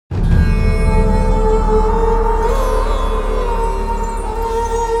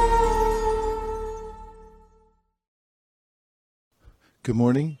Good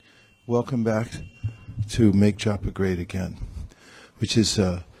morning. Welcome back to Make Japa Great Again, which is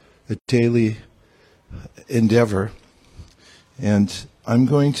a daily endeavor. And I'm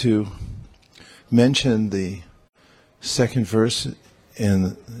going to mention the second verse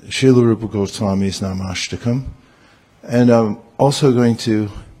in Srila Rupa Goswami's Namashtakam. And I'm also going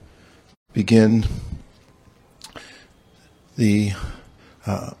to begin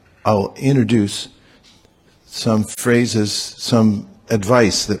I'll introduce some phrases, some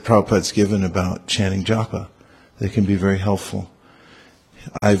advice that Prabhupada's given about chanting japa that can be very helpful.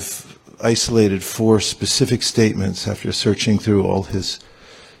 I've isolated 4 specific statements after searching through all his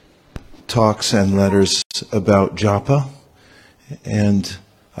talks and letters about japa, and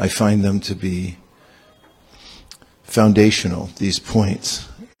I find them to be foundational, these points,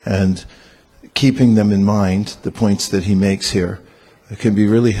 and keeping them in mind, the points that he makes here, can be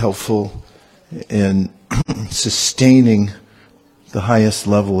really helpful in sustaining the highest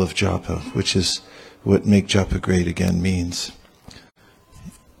level of japa, which is what Make Japa Great Again means.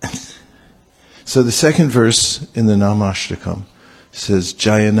 So the second verse in the Namashtakam says,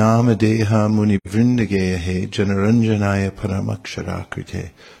 Jayanama Deha Muni Vrindageyahe Janaranjanaya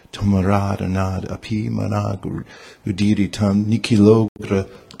Paramakshaраkrite Tomaradhanad Api Manag Udiritam Nikilogra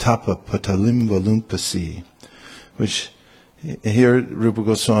Tapa Patalim Valumpasi. Which here Rupa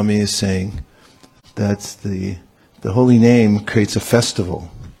Goswami is saying that's the holy name creates a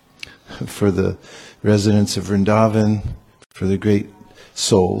festival for the residents of Vrindavan, for the great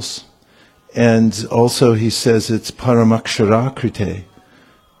souls. And also he says it's Paramakshaраkrite.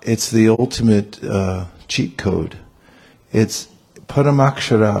 It's the ultimate cheat code. It's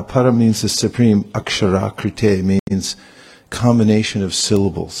Paramakshara. Para means the supreme. Aksharakrite means combination of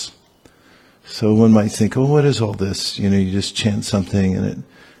syllables. So one might think, oh, what is all this? You just chant something and it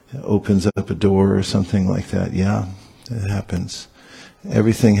opens up a door or something like that. Yeah, it happens.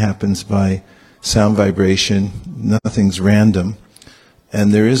 Everything happens by sound vibration. Nothing's random.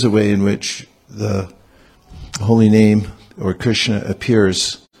 And there is a way in which the holy name or Krishna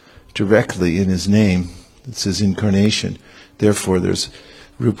appears directly in his name. It's his incarnation. Therefore,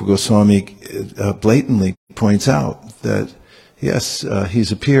 Rupa Goswami blatantly points out that, yes,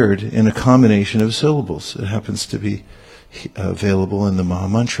 he's appeared in a combination of syllables. It happens to be available in the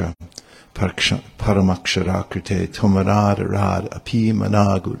Mahamantra. Paramakshaраkrite Tomaradharad Api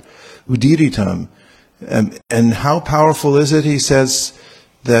Managur Udiritam. And how powerful is it? He says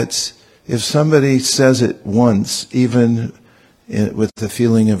that if somebody says it once, even with the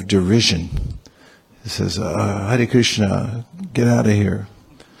feeling of derision, he says, Hare Krishna, get out of here.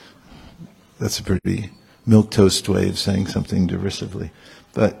 That's a pretty milquetoast way of saying something derisively.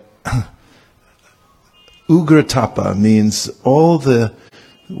 But Ugratapa means all the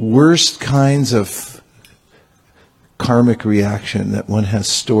worst kinds of karmic reaction that one has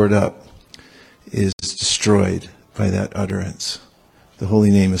stored up is destroyed by that utterance. The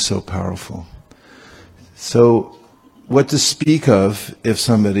holy name is so powerful. So what to speak of if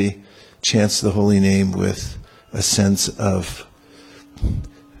somebody chants the holy name with a sense of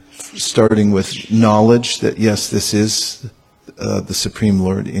starting with knowledge that yes, this is the Supreme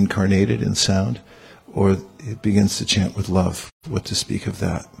Lord incarnated in sound, or it begins to chant with love. What to speak of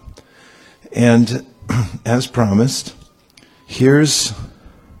that? And as promised, here's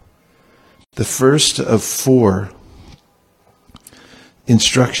the first of 4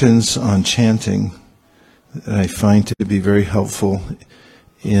 instructions on chanting that I find to be very helpful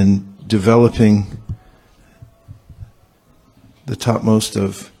in developing the topmost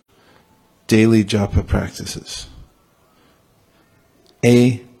of daily japa practices.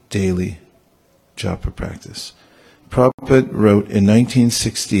 A daily japa practice. Prabhupada wrote in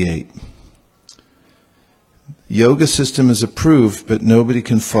 1968, Yoga system is approved, but nobody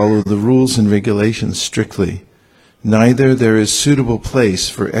can follow the rules and regulations strictly. Neither there is suitable place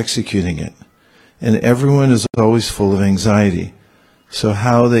for executing it, and everyone is always full of anxiety. So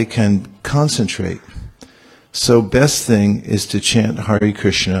how they can concentrate? So best thing is to chant Hare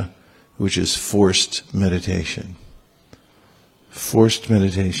Krishna, which is forced meditation. Forced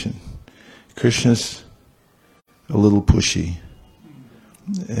meditation. Krishna's a little pushy,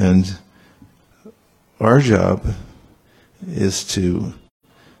 and our job is to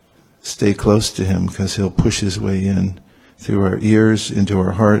stay close to him because he'll push his way in through our ears, into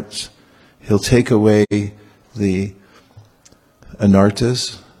our hearts. He'll take away the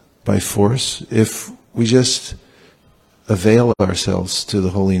anarthas by force if we just avail ourselves to the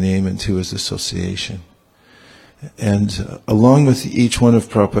holy name and to his association. And along with each one of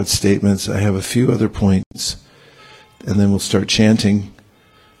Prabhupada's statements, I have a few other points, and then we'll start chanting.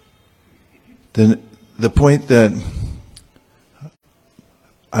 Then the point that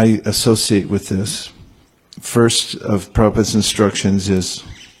I associate with this. First of Prabhupada's instructions is,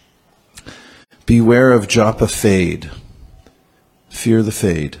 beware of japa fade. Fear the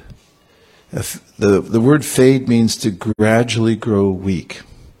fade. The word fade means to gradually grow weak.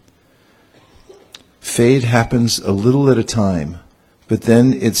 Fade happens a little at a time, but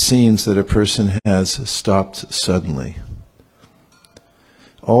then it seems that a person has stopped suddenly.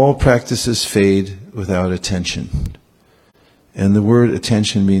 All practices fade without attention. And the word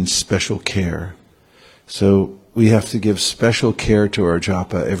attention means special care. So we have to give special care to our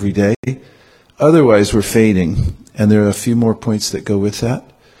japa every day. Otherwise we're fading. And there are a few more points that go with that.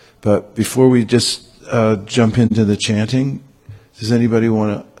 But before we just jump into the chanting, does anybody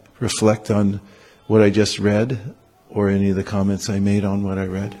want to reflect on what I just read, or any of the comments I made on what I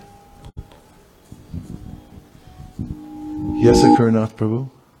read? Yes, Akurnath Prabhu?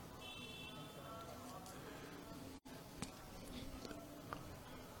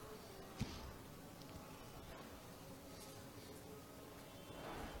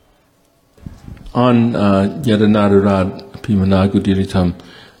 On Yadanarurad Pimanagudiritam,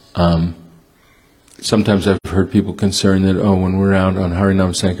 sometimes I've heard people concerned that, when we're out on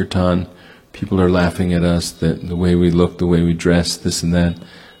Harinam Sankirtan, people are laughing at us, the way we look, the way we dress, this and that.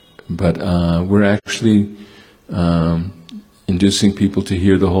 But we're actually inducing people to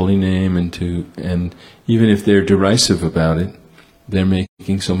hear the holy name, and even if they're derisive about it, they're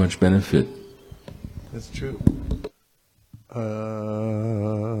making so much benefit. That's true.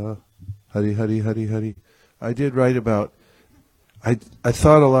 Hari, Hari, Hari, Hari. I did write about, I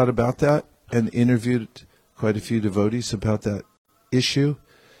thought a lot about that and interviewed quite a few devotees about that issue.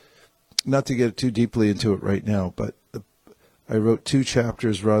 Not to get too deeply into it right now, but I wrote 2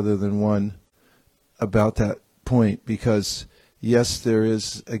 chapters rather than 1 about that point, because yes, there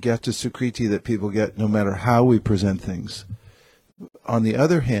is a gata sukriti that people get no matter how we present things. On the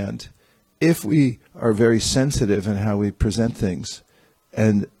other hand, if we are very sensitive in how we present things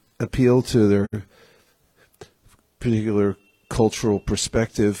and appeal to their particular cultural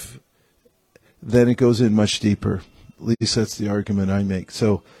perspective, then it goes in much deeper. At least that's the argument I make.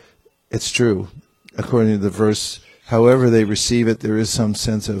 So it's true. According to the verse, however they receive it, there is some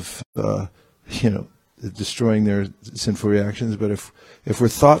sense of, destroying their sinful reactions. But if we're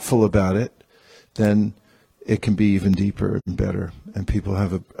thoughtful about it, then it can be even deeper and better, and people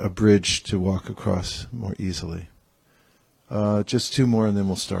have a bridge to walk across more easily. Just 2 more and then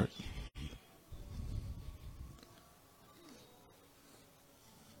we'll start.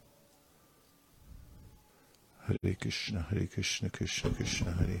 Hare Krishna, Krishna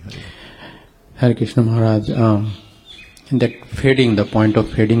Krishna, Hare Hare. Hare Krishna Maharaj, that fading, the point of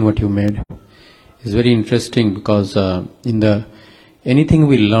fading what you made is very interesting, because anything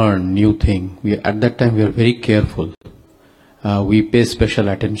we learn, new thing, at that time we are very careful. We pay special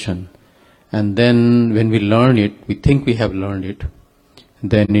attention. And then when we learn it, we think we have learned it,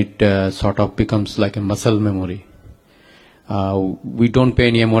 then it sort of becomes like a muscle memory. We don't pay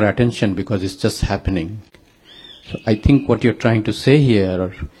any more attention because it's just happening. So I think what you're trying to say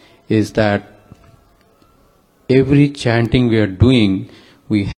here is that every chanting we are doing,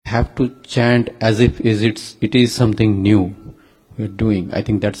 we have to chant as if it is something new we are doing. I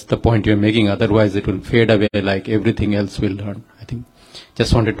think that's the point you're making. Otherwise it will fade away like everything else we'll learn. I think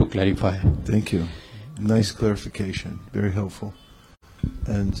just wanted to clarify. Thank you. Nice clarification. Very helpful.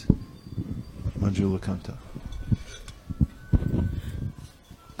 And Manjula Kanta.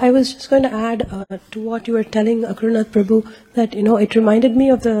 I was just going to add to what you were telling Akurnath Prabhu, that it reminded me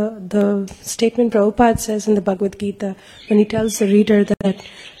of the statement Prabhupada says in the Bhagavad Gita when he tells the reader that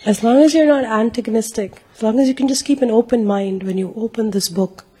as long as you're not antagonistic, as long as you can just keep an open mind when you open this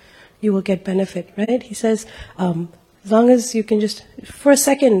book, you will get benefit, right? He says, as long as you can just, for a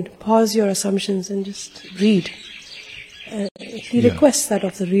second, pause your assumptions and just read. He requests that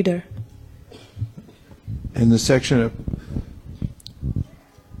of the reader. In the section of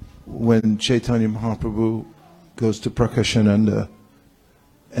when Chaitanya Mahaprabhu goes to Prakashananda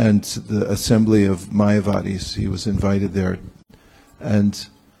and the assembly of Mayavadis, he was invited there, and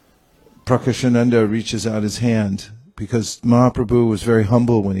Prakashananda reaches out his hand, because Mahaprabhu was very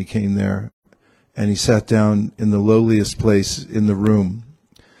humble when he came there, and he sat down in the lowliest place in the room.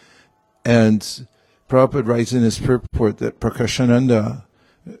 And Prabhupada writes in his purport that Prakashananda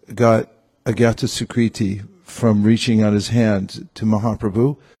got a gata sukriti from reaching out his hand to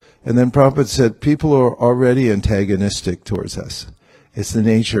Mahaprabhu. And then Prabhupada said, people are already antagonistic towards us. It's the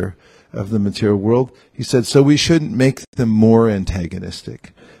nature of the material world. He said, so we shouldn't make them more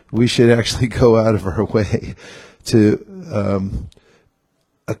antagonistic. We should actually go out of our way to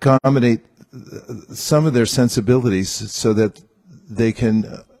accommodate some of their sensibilities so that they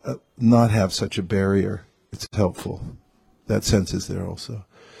can not have such a barrier. It's helpful. That sense is there also.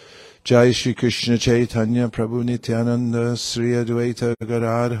 Jai Shri Krishna Chaitanya Prabhu Nityananda Sri Advaita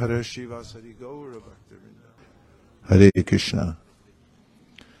Gadadhara Shivasari Gaura Bhaktivinoda. Hare Krishna.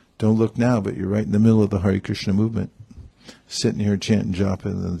 Don't look now, but you're right in the middle of the Hare Krishna movement. Sitting here chanting japa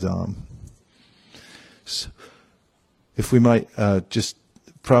in the Dham. So, if we might just,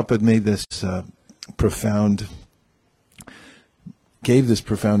 Prabhupada made this gave this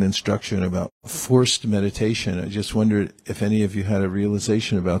profound instruction about forced meditation. I just wondered if any of you had a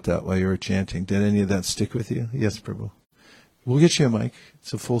realization about that while you were chanting. Did any of that stick with you? Yes, Prabhu. We'll get you a mic.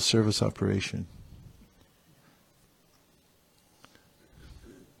 It's a full service operation.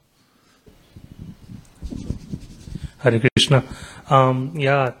 Hare Krishna.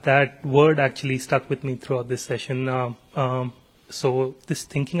 Yeah, that word actually stuck with me throughout this session. So this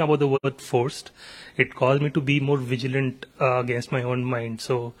thinking about the word forced, it caused me to be more vigilant against my own mind.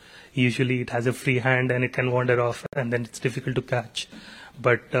 So usually it has a free hand and it can wander off and then it's difficult to catch.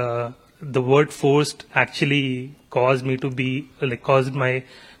 But the word forced actually caused me to be, caused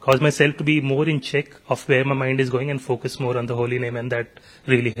myself to be more in check of where my mind is going and focus more on the holy name, and that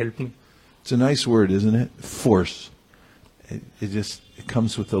really helped me. It's a nice word, isn't it? Force. It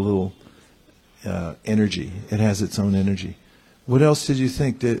comes with a little energy. It has its own energy. What else did you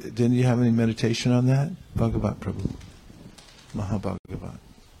think? Didn't you have any meditation on that? Bhagavat Prabhu. Mahabhagavat.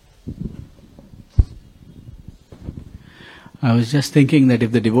 I was just thinking that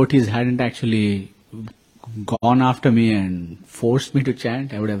if the devotees hadn't actually gone after me and forced me to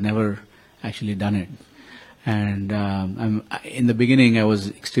chant, I would have never actually done it. And in the beginning, I was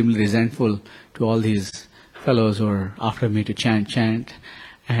extremely resentful to all these fellows who were after me to chant.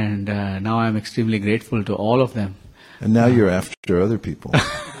 And now I'm extremely grateful to all of them. And now you're after other people.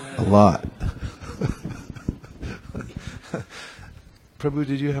 A lot. Prabhu,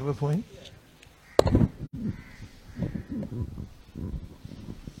 did you have a point?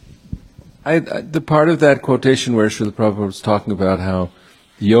 The part of that quotation where Srila Prabhupada was talking about how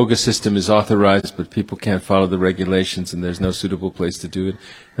the yoga system is authorized, but people can't follow the regulations, and there's no suitable place to do it.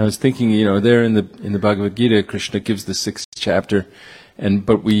 And I was thinking, there in the Bhagavad Gita, Krishna gives the 6th chapter,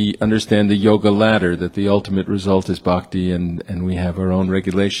 but we understand the yoga ladder, that the ultimate result is bhakti, and we have our own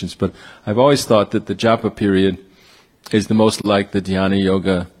regulations. But I've always thought that the japa period is the most like the dhyana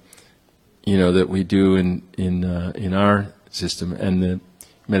yoga, that we do in our system, and the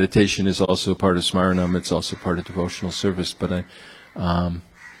meditation is also part of smaranam. It's also part of devotional service. But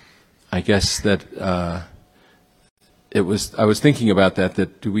I guess that I was thinking about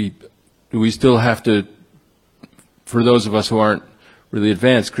that do we still have to, for those of us who aren't really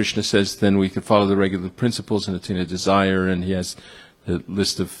advanced, Krishna says then we can follow the regular principles and attain a desire, and he has a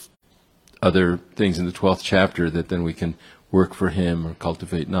list of other things in the 12th chapter that then we can work for him or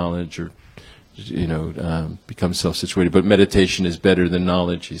cultivate knowledge or become self-situated. But meditation is better than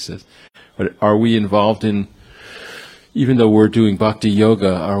knowledge, he says. But are we involved in, even though we're doing bhakti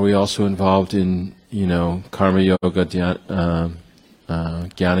yoga, are we also involved in, karma yoga, jnana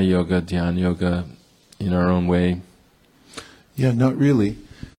yoga, dhyana yoga in our own way? Yeah, not really.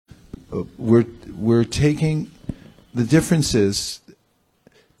 We're taking, the difference is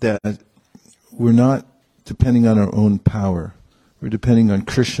that we're not depending on our own power. We're depending on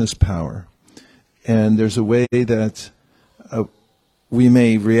Krishna's power. And there's a way that we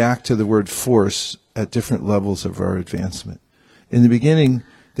may react to the word force at different levels of our advancement. In the beginning,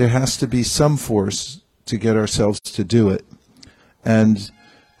 there has to be some force to get ourselves to do it. And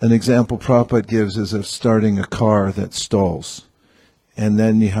an example Prabhupada gives is of starting a car that stalls. And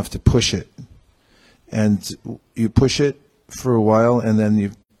then you have to push it. And you push it for a while, and then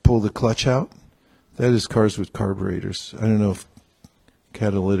you pull the clutch out. That is cars with carburetors. I don't know if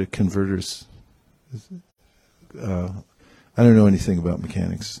catalytic converters... I don't know anything about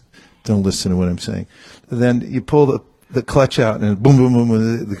mechanics. Don't listen to what I'm saying. Then you pull the clutch out and boom, boom,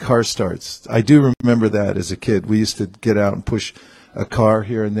 boom, the car starts. I do remember that as a kid. We used to get out and push a car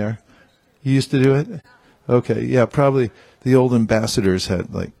here and there. You used to do it? Okay, yeah, probably the old ambassadors had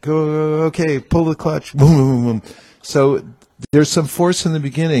go, okay, pull the clutch, boom, boom, boom. So there's some force in the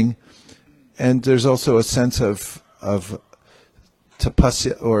beginning, and there's also a sense of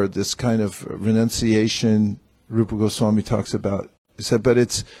tapasya, or this kind of renunciation Rupa Goswami talks about. He said, but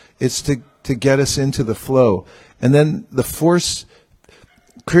it's to get us into the flow. And then the force,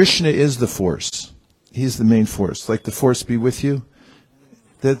 Krishna is the force. He's the main force. Like the force be with you.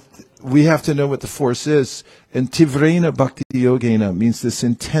 That we have to know what the force is. And Tivrena Bhakti Yogena means this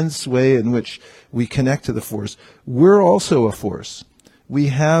intense way in which we connect to the force. We're also a force. We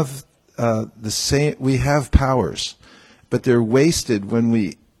have we have powers. but they're wasted when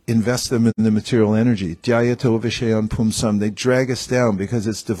we invest them in the material energy. Dhyato vishayan pumsam. They drag us down because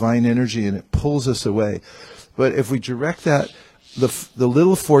it's divine energy and it pulls us away. But if we direct that, the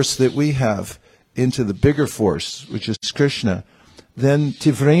little force that we have into the bigger force, which is Krishna, then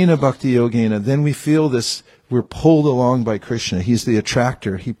Tivrena Bhakti Yogena, then we feel this, we're pulled along by Krishna. He's the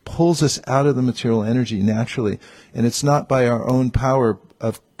attractor. He pulls us out of the material energy naturally. And it's not by our own power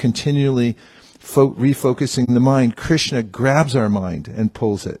of continually refocusing the mind. Krishna grabs our mind and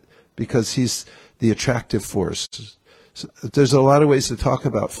pulls it because he's the attractive force. So there's a lot of ways to talk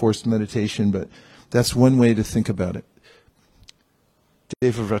about forced meditation, but that's one way to think about it.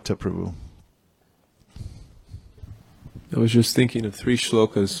 Devavrata Prabhu. I was just thinking of 3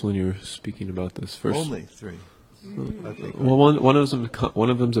 shlokas when you were speaking about this. First, Only 3. well, one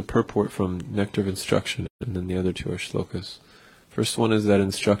of them's a purport from Nectar of Instruction, and then the other 2 are shlokas. First one is that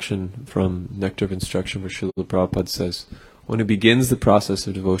instruction from Nectar of Instruction, where Srila Prabhupada says, "One who begins the process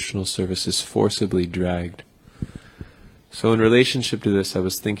of devotional service is forcibly dragged." So in relationship to this, I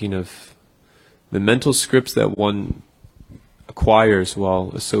was thinking of the mental scripts that one acquires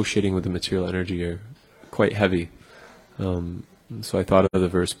while associating with the material energy are quite heavy. So I thought of the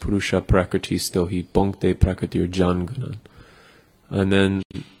verse, Purusha Prakriti Stohi Bongte Prakritir Jangunan.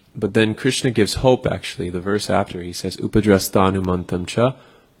 But then Krishna gives hope actually, the verse after, he says, Upadrastanumantam cha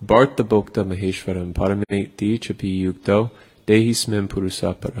Bharta Bhokta Maheshwaram Parameti Chapi Yukto Dehismem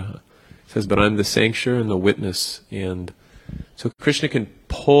Purusa Paraha. He says, but I'm the sanctuary and the witness. And so Krishna can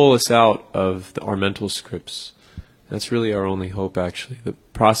pull us out of our mental scripts. That's really our only hope actually. The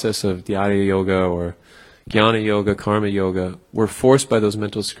process of Dhyana Yoga or Jnana Yoga, Karma Yoga, we're forced by those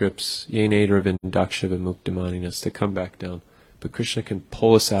mental scripts, Yenadra Vindakshava Muktamaninas, to come back down. But Krishna can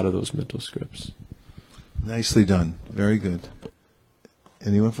pull us out of those mental scripts. Nicely done. Very good.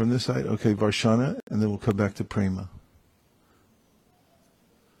 Anyone from this side? Okay, Varshana, and then we'll come back to Prema.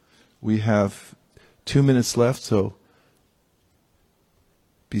 We have 2 minutes left, so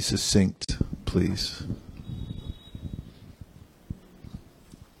be succinct, please.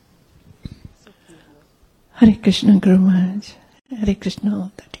 Hare Krishna, Guru Maharaj. Hare Krishna,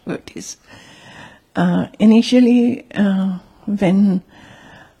 all the devotees. Initially, when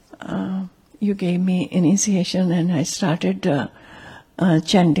you gave me initiation and I started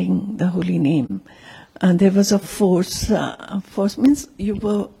chanting the holy name, there was a force. Force means you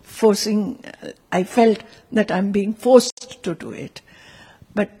were forcing. I felt that I'm being forced to do it.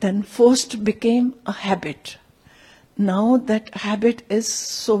 But then forced became a habit. Now that habit is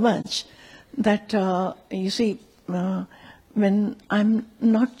so much that, you see, when I'm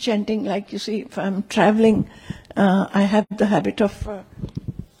not chanting, like you see, if I'm traveling, I have the habit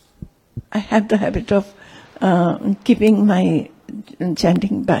of keeping my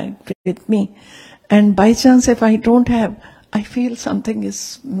chanting bag with me. And by chance, if I don't have, I feel something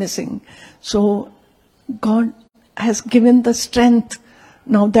is missing. So God has given the strength.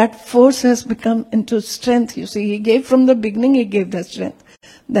 Now that force has become into strength. You see, He gave from the beginning, He gave the strength.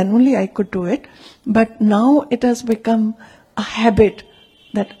 Then only I could do it. But now it has become a habit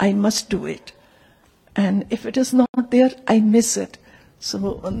that I must do it. And if it is not there, I miss it.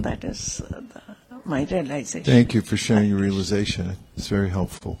 So that is my realization. Thank you for sharing your realization. It's very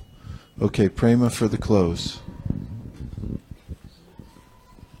helpful. Okay, Prema for the close.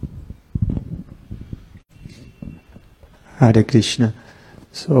 Hare Krishna.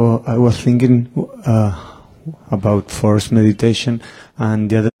 So I was thinking about forced meditation, and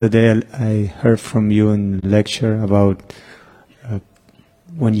the other day I heard from you in lecture about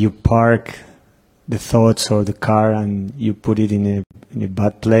when you park the thoughts or the car and you put it in a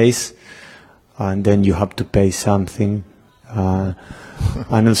bad place, and then you have to pay something.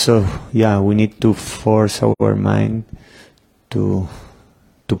 And also, we need to force our mind to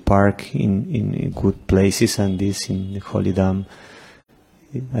park in good places, and this in the Holy Dham.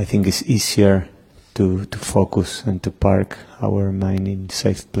 I think it's easier to focus and to park our mind in a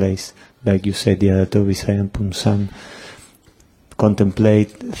safe place. Like you said, Dhyato Visayam Pumsam,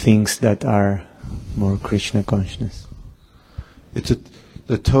 contemplate things that are more Krishna consciousness. It's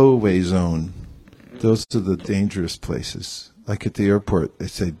the towaway zone. Those are the dangerous places. Like at the airport, they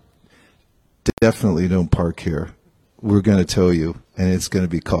say, definitely don't park here. We're going to tow you, and it's going to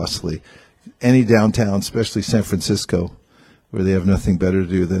be costly. Any downtown, especially San Francisco, where they have nothing better to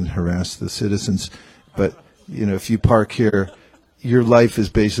do than harass the citizens. But, if you park here, your life is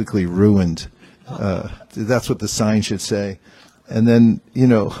basically ruined. That's what the sign should say. And then,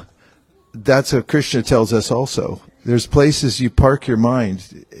 that's what Krishna tells us also. There's places you park your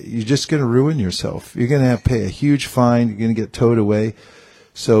mind, you're just going to ruin yourself. You're going to have to pay a huge fine. You're going to get towed away.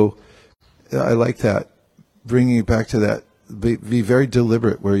 So I like that. bringing it back to that, be very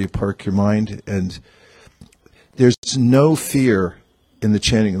deliberate where you park your mind, and there's no fear in the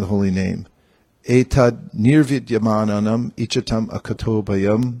chanting of the holy name. Etad nirvidyamananam ichatam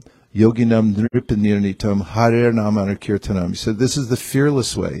akatobayam yoginam nripanirnitam harer namana kirtanam. He said, this is the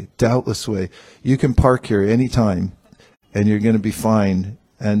fearless way, doubtless way. You can park here anytime, and you're going to be fine.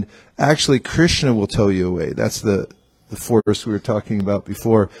 And actually, Krishna will tow you away. That's the force we were talking about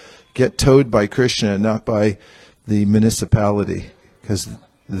before. Get towed by Krishna, not by the municipality, because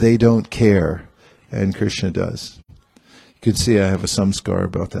they don't care, and Krishna does. You can see I have a samskar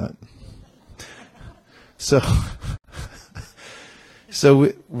about that.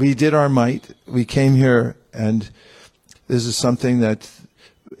 So we did our might. We came here, and this is something that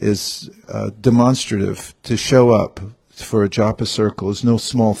is demonstrative. To show up for a japa circle is no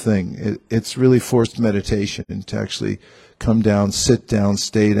small thing. It's really forced meditation to actually come down, sit down,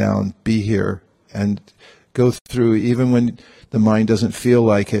 stay down, be here, and go through, even when the mind doesn't feel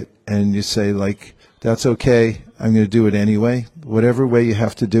like it, and you say, like, that's okay, I'm going to do it anyway. Whatever way you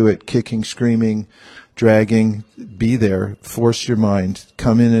have to do it, kicking, screaming, dragging, be there, force your mind,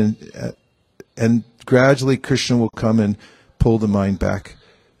 come in, and gradually Krishna will come and pull the mind back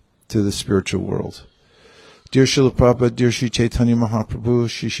to the spiritual world. Dear Srila Prabhupada, dear Sri Chaitanya Mahaprabhu,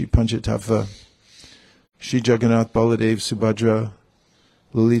 Shri Panchatattva, Shri Jagannath Baladev Subhadra,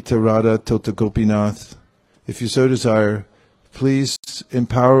 Lalita Radha Tota Gopinath, if you so desire, please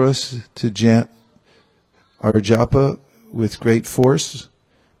empower us to chant our japa with great force,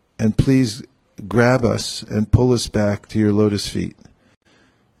 and please grab us and pull us back to your lotus feet.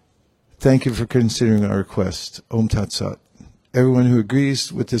 Thank you for considering our request. Om Tat Sat. Everyone who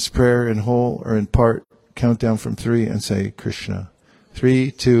agrees with this prayer in whole or in part, count down from 3 and say Krishna.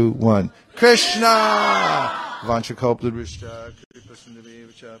 3, 2, 1. Krishna! Vanchakalpadrishta,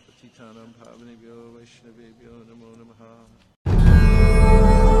 Kripasundavevacha, Patitanam, Pavanebhyo, Vaishnavebhyo, Namo Namaha.